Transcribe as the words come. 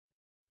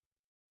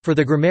For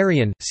the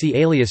grammarian, see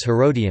alias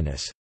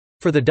Herodianus.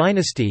 For the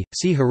dynasty,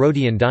 see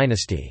Herodian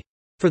dynasty.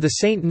 For the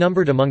saint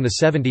numbered among the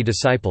 70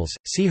 disciples,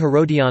 see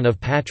Herodian of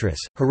Patras,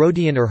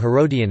 Herodian or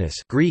Herodianus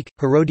Greek,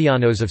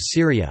 Herodianos of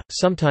Syria,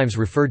 sometimes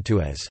referred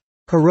to as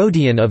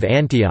Herodian of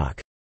Antioch.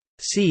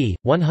 c.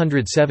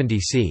 170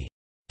 c.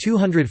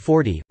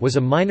 240, was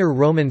a minor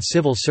Roman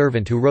civil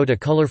servant who wrote a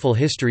colorful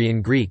history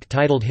in Greek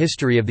titled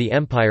History of the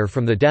Empire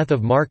from the death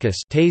of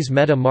Marcus Tes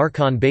Meta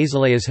Marcon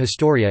Basileas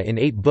Historia in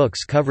 8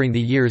 books covering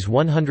the years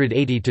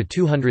 180 to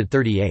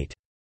 238.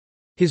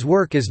 His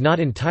work is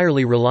not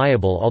entirely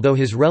reliable, although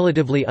his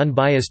relatively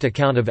unbiased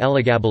account of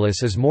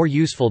Elagabalus is more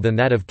useful than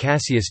that of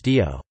Cassius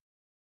Dio.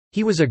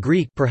 He was a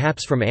Greek,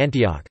 perhaps from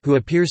Antioch, who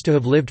appears to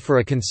have lived for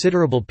a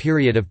considerable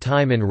period of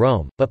time in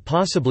Rome, but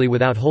possibly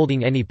without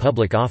holding any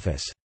public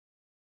office.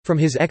 From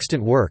his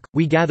extant work,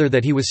 we gather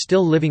that he was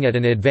still living at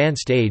an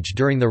advanced age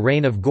during the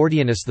reign of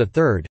Gordianus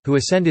III, who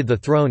ascended the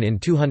throne in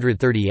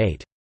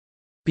 238.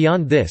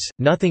 Beyond this,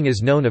 nothing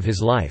is known of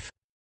his life.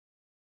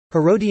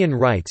 Herodian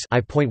writes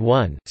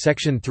I.1,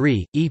 section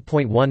 3,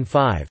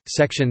 e.15,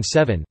 section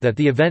 7 that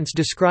the events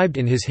described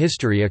in his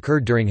history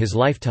occurred during his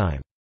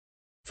lifetime.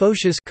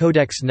 Photius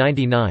Codex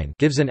 99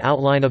 gives an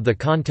outline of the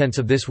contents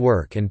of this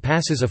work and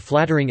passes a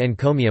flattering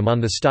encomium on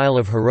the style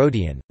of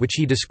Herodian, which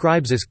he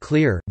describes as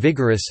clear,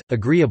 vigorous,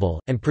 agreeable,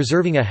 and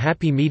preserving a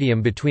happy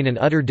medium between an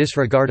utter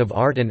disregard of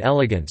art and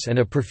elegance and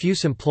a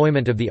profuse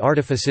employment of the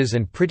artifices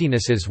and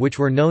prettinesses which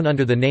were known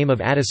under the name of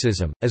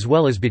Atticism, as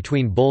well as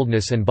between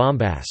boldness and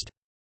bombast.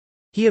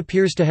 He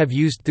appears to have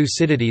used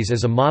Thucydides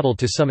as a model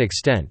to some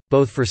extent,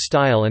 both for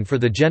style and for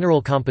the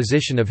general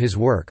composition of his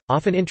work,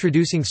 often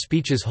introducing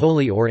speeches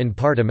wholly or in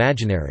part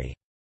imaginary.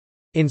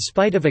 In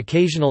spite of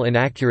occasional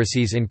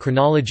inaccuracies in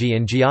chronology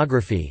and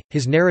geography,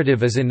 his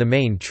narrative is in the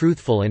main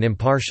truthful and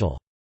impartial.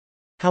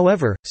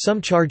 However,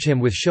 some charge him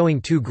with showing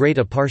too great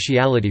a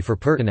partiality for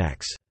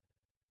Pertinax.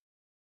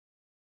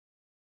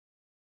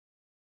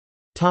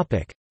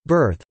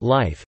 Birth,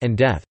 life, and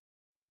death.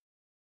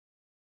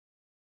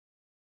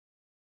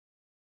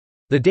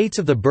 The dates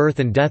of the birth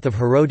and death of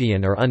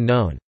Herodian are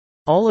unknown.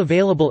 All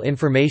available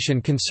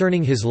information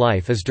concerning his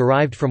life is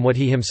derived from what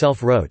he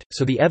himself wrote,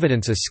 so the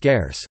evidence is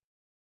scarce.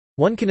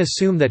 One can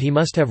assume that he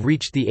must have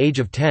reached the age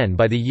of 10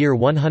 by the year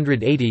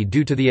 180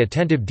 due to the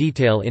attentive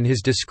detail in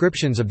his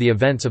descriptions of the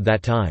events of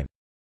that time.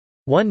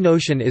 One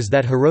notion is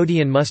that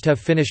Herodian must have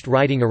finished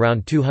writing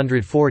around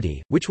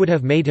 240, which would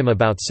have made him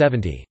about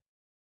 70.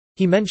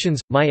 He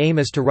mentions, "My aim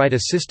is to write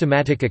a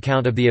systematic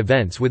account of the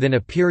events within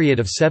a period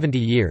of 70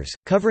 years,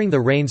 covering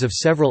the reigns of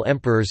several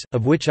emperors,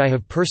 of which I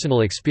have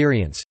personal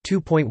experience."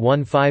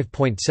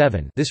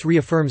 2.15.7 This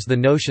reaffirms the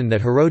notion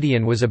that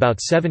Herodian was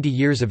about 70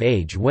 years of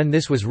age when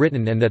this was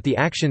written and that the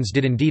actions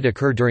did indeed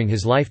occur during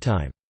his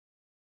lifetime.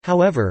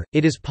 However,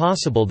 it is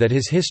possible that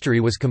his history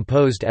was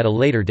composed at a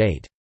later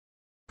date.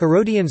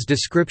 Herodian's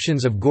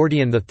descriptions of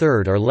Gordian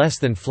III are less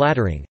than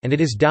flattering, and it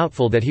is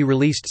doubtful that he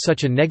released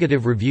such a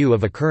negative review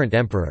of a current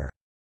emperor.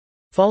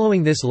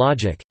 Following this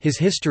logic, his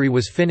history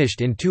was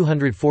finished in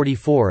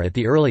 244 at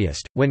the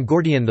earliest, when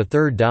Gordian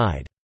III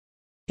died.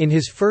 In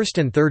his first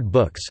and third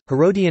books,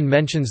 Herodian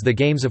mentions the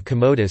games of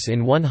Commodus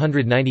in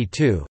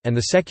 192, and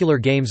the secular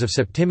games of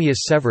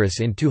Septimius Severus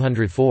in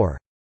 204.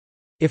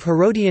 If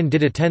Herodian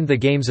did attend the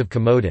games of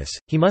Commodus,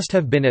 he must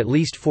have been at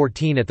least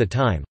 14 at the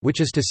time,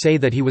 which is to say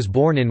that he was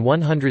born in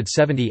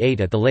 178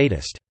 at the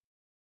latest.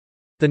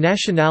 The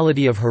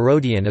nationality of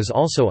Herodian is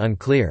also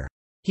unclear.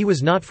 He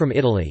was not from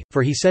Italy,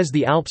 for he says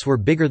the Alps were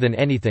bigger than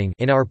anything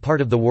in our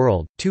part of the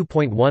world.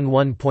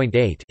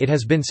 2.11.8 It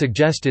has been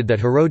suggested that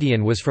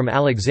Herodian was from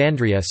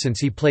Alexandria since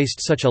he placed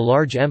such a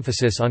large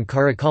emphasis on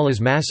Caracalla's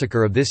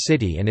massacre of this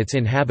city and its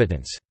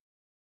inhabitants.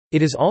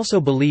 It is also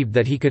believed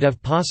that he could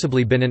have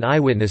possibly been an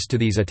eyewitness to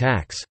these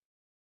attacks.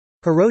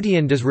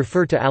 Herodian does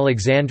refer to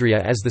Alexandria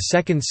as the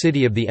second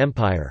city of the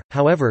empire,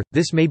 however,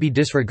 this may be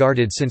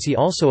disregarded since he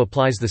also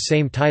applies the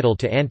same title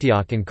to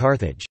Antioch and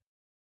Carthage.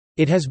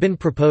 It has been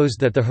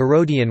proposed that the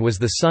Herodian was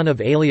the son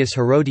of Aelius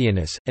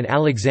Herodianus, an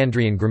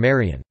Alexandrian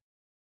grammarian.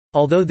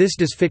 Although this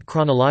does fit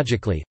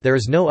chronologically, there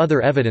is no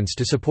other evidence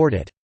to support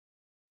it.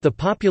 The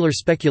popular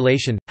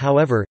speculation,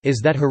 however, is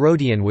that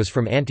Herodian was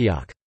from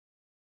Antioch.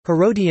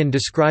 Herodian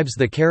describes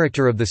the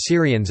character of the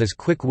Syrians as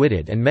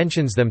quick-witted and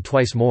mentions them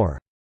twice more.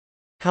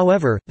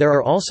 However, there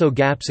are also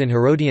gaps in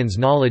Herodian's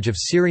knowledge of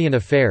Syrian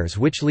affairs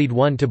which lead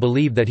one to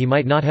believe that he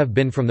might not have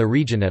been from the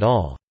region at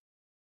all.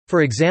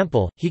 For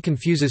example, he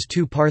confuses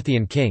two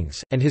Parthian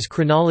kings, and his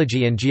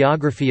chronology and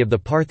geography of the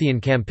Parthian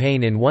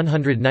campaign in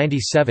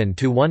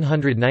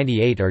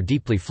 197–198 are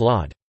deeply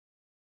flawed.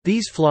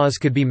 These flaws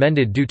could be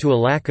mended due to a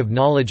lack of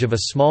knowledge of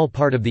a small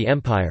part of the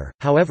empire,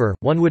 however,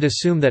 one would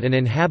assume that an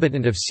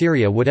inhabitant of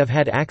Syria would have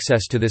had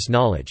access to this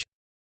knowledge.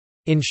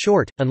 In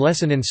short,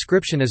 unless an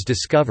inscription is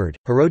discovered,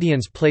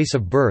 Herodian's place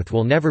of birth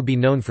will never be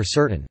known for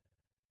certain.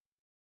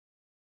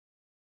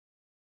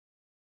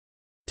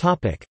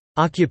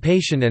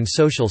 Occupation and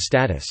social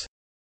status.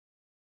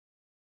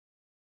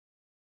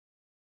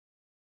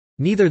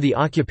 Neither the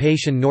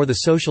occupation nor the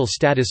social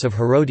status of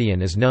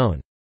Herodian is known.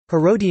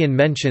 Herodian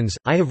mentions,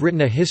 "I have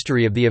written a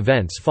history of the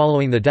events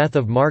following the death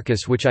of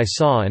Marcus which I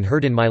saw and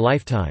heard in my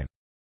lifetime.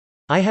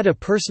 I had a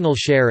personal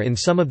share in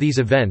some of these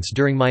events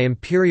during my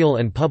imperial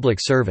and public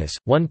service."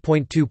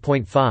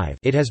 1.2.5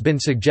 It has been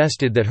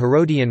suggested that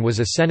Herodian was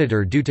a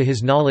senator due to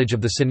his knowledge of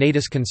the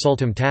Senatus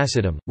Consultum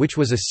Tacitum, which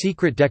was a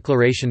secret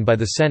declaration by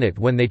the Senate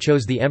when they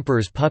chose the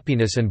emperors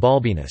Pupienus and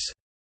Balbinus.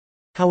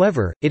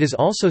 However, it is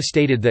also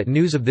stated that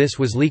news of this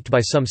was leaked by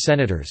some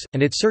senators,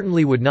 and it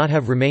certainly would not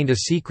have remained a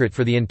secret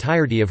for the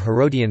entirety of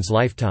Herodian's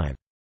lifetime.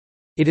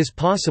 It is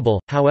possible,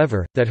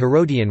 however, that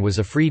Herodian was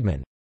a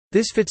freedman.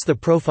 This fits the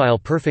profile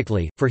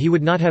perfectly, for he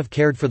would not have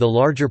cared for the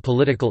larger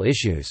political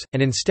issues,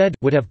 and instead,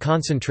 would have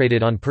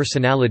concentrated on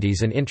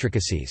personalities and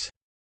intricacies.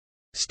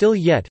 Still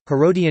yet,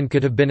 Herodian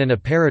could have been an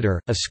apparitor,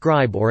 a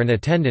scribe or an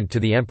attendant to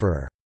the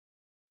emperor.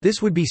 This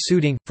would be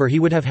suiting, for he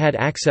would have had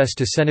access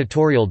to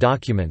senatorial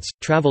documents,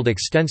 travelled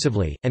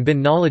extensively, and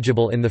been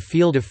knowledgeable in the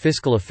field of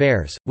fiscal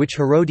affairs, which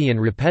Herodian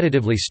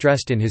repetitively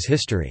stressed in his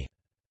history.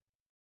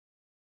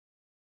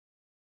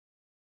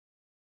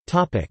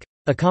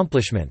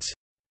 Accomplishments.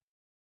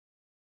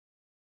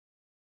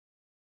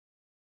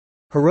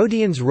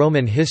 Herodian's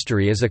Roman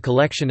history is a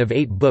collection of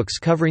 8 books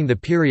covering the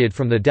period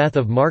from the death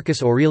of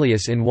Marcus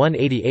Aurelius in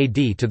 180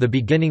 AD to the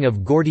beginning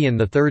of Gordian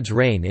III's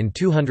reign in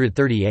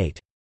 238.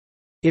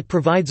 It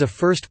provides a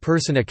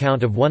first-person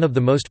account of one of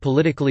the most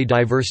politically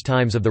diverse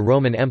times of the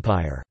Roman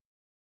Empire.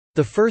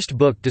 The first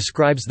book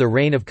describes the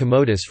reign of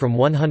Commodus from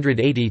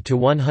 180 to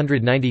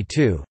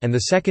 192, and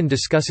the second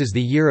discusses the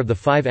year of the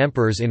 5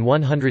 emperors in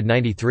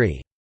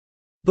 193.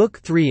 Book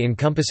 3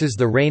 encompasses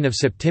the reign of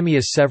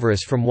Septimius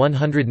Severus from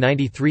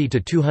 193 to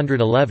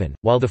 211,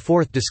 while the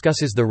fourth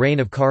discusses the reign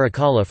of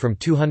Caracalla from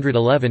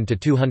 211 to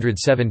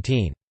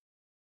 217.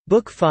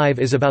 Book 5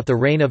 is about the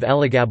reign of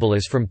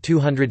Elagabalus from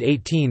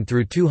 218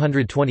 through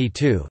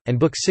 222, and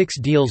Book 6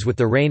 deals with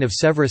the reign of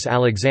Severus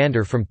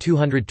Alexander from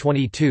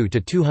 222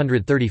 to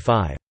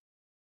 235.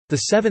 The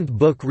seventh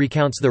book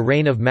recounts the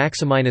reign of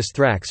Maximinus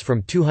Thrax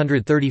from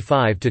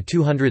 235 to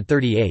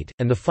 238,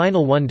 and the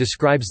final one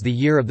describes the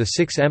year of the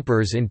 6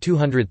 emperors in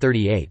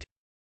 238.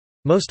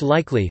 Most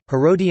likely,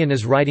 Herodian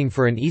is writing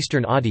for an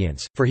Eastern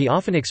audience, for he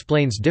often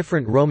explains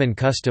different Roman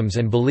customs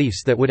and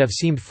beliefs that would have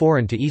seemed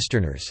foreign to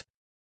Easterners.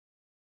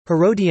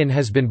 Herodian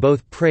has been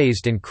both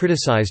praised and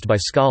criticized by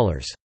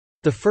scholars.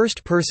 The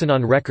first person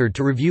on record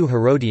to review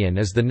Herodian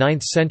is the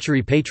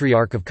 9th-century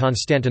Patriarch of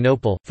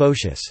Constantinople,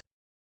 Photius.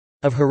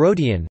 Of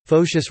Herodian,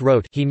 Photius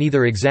wrote, "He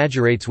neither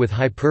exaggerates with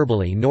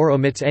hyperbole nor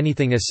omits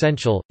anything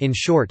essential. In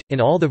short, in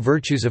all the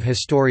virtues of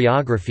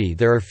historiography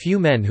there are few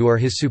men who are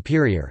his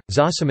superior."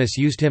 Zosimus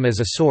used him as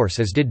a source,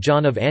 as did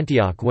John of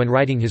Antioch when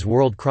writing his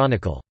World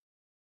Chronicle.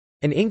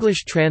 An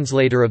English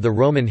translator of the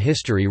Roman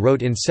history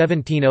wrote in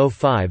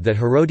 1705 that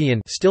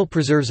Herodian still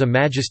preserves a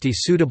majesty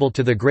suitable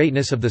to the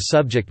greatness of the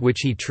subject which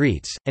he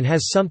treats, and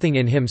has something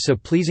in him so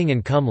pleasing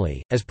and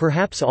comely, as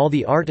perhaps all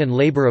the art and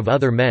labour of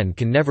other men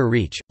can never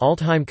reach.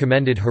 Altheim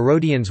commended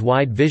Herodian's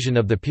wide vision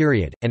of the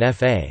period, and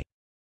F.A.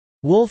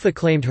 Wolff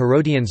acclaimed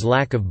Herodian's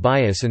lack of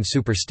bias and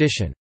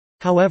superstition.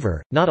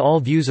 However, not all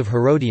views of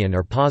Herodian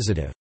are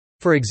positive.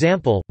 For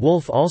example,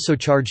 Wolff also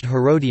charged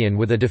Herodian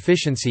with a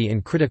deficiency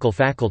in critical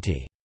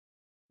faculty.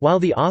 While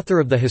the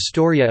author of the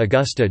Historia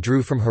Augusta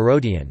drew from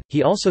Herodian,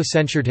 he also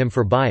censured him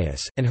for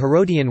bias, and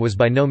Herodian was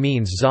by no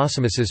means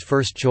Zosimus's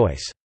first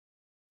choice.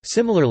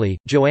 Similarly,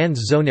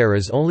 Joannes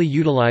Zonaras only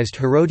utilized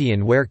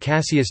Herodian where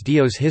Cassius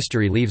Dio's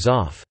history leaves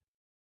off.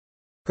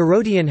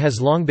 Herodian has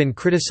long been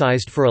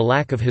criticized for a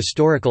lack of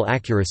historical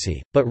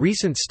accuracy, but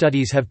recent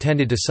studies have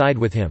tended to side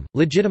with him,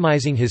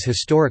 legitimizing his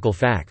historical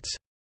facts.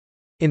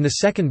 In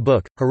the second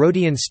book,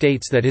 Herodian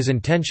states that his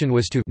intention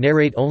was to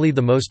narrate only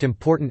the most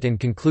important and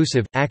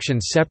conclusive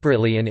actions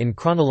separately and in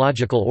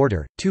chronological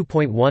order.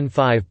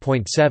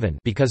 2.15.7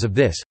 Because of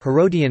this,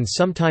 Herodian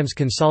sometimes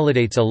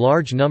consolidates a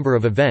large number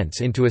of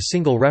events into a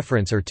single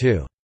reference or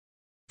two.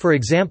 For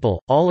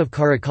example, all of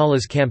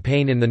Caracalla's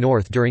campaign in the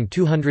north during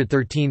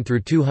 213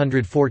 through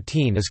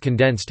 214 is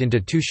condensed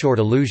into 2 short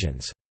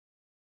allusions.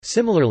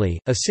 Similarly,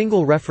 a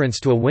single reference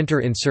to a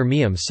winter in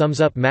Sirmium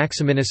sums up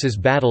Maximinus's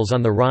battles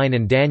on the Rhine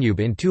and Danube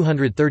in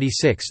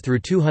 236 through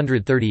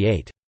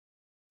 238.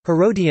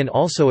 Herodian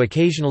also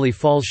occasionally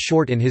falls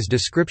short in his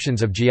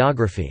descriptions of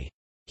geography.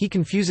 He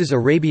confuses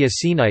Arabia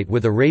Sinite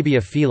with Arabia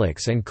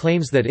Felix and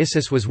claims that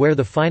Issus was where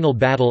the final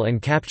battle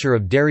and capture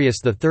of Darius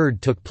III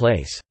took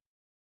place.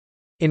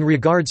 In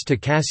regards to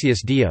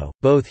Cassius Dio,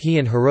 both he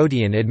and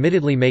Herodian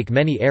admittedly make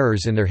many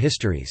errors in their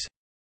histories.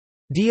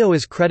 Dio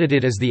is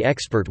credited as the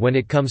expert when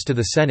it comes to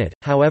the Senate,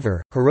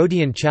 however,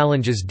 Herodian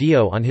challenges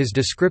Dio on his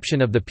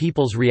description of the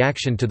people's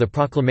reaction to the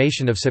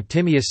proclamation of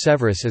Septimius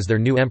Severus as their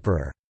new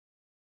emperor.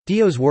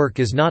 Dio's work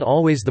is not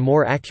always the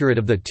more accurate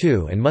of the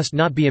two and must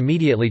not be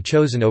immediately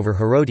chosen over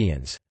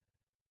Herodian's.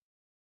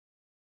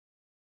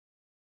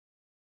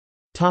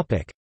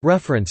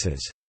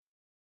 References.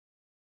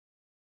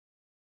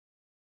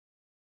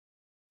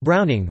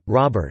 Browning,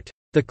 Robert.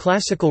 The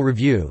Classical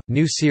Review,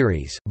 New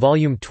Series,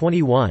 Volume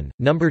 21,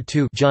 No.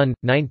 2 Jun,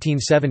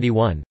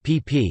 1971,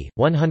 pp.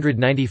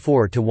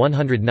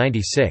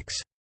 194–196.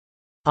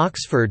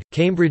 Oxford,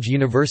 Cambridge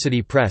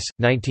University Press,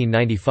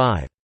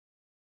 1995.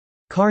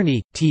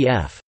 Carney,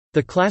 T.F.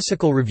 The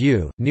Classical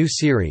Review, New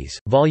Series,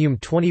 Volume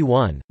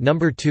 21, No.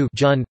 2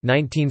 Jun,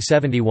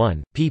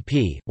 1971,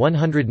 pp.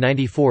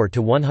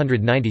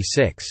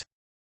 194–196.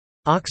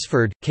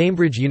 Oxford,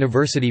 Cambridge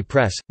University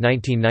Press,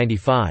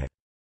 1995.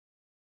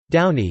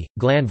 Downey,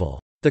 Glanville.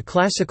 The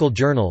Classical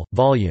Journal,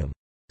 Vol.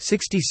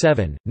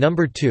 67, No.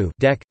 2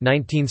 Dec.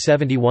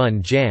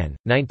 1971 Jan.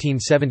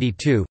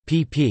 1972,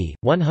 pp.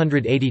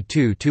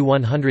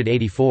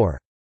 182–184.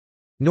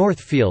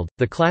 Northfield,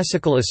 The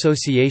Classical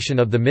Association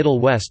of the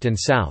Middle West and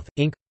South,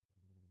 Inc.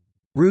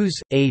 Roos,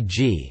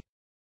 A.G.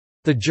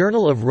 The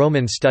Journal of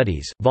Roman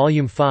Studies,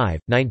 Volume 5,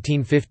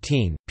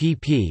 1915,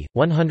 pp.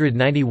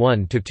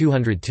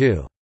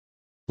 191–202.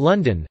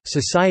 London,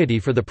 Society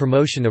for the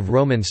Promotion of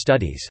Roman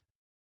Studies.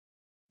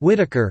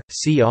 Whitaker,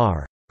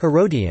 C.R.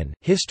 Herodian,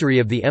 History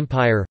of the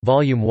Empire,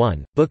 Volume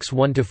 1, Books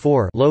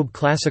 1–4 Loeb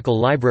Classical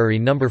Library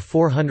No.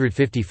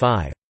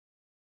 455.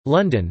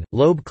 London,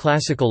 Loeb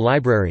Classical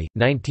Library,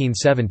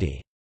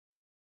 1970.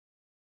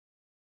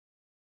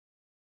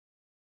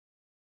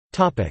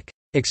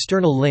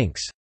 External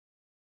links.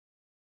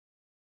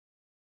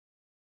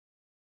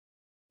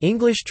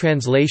 English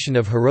translation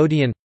of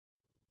Herodian.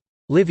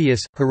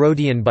 Livius,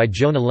 Herodian by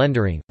Jonah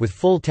Lendering, with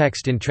full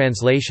text in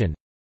translation.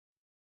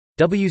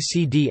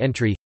 WCD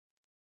entry.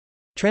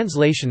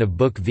 Translation of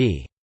Book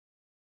V.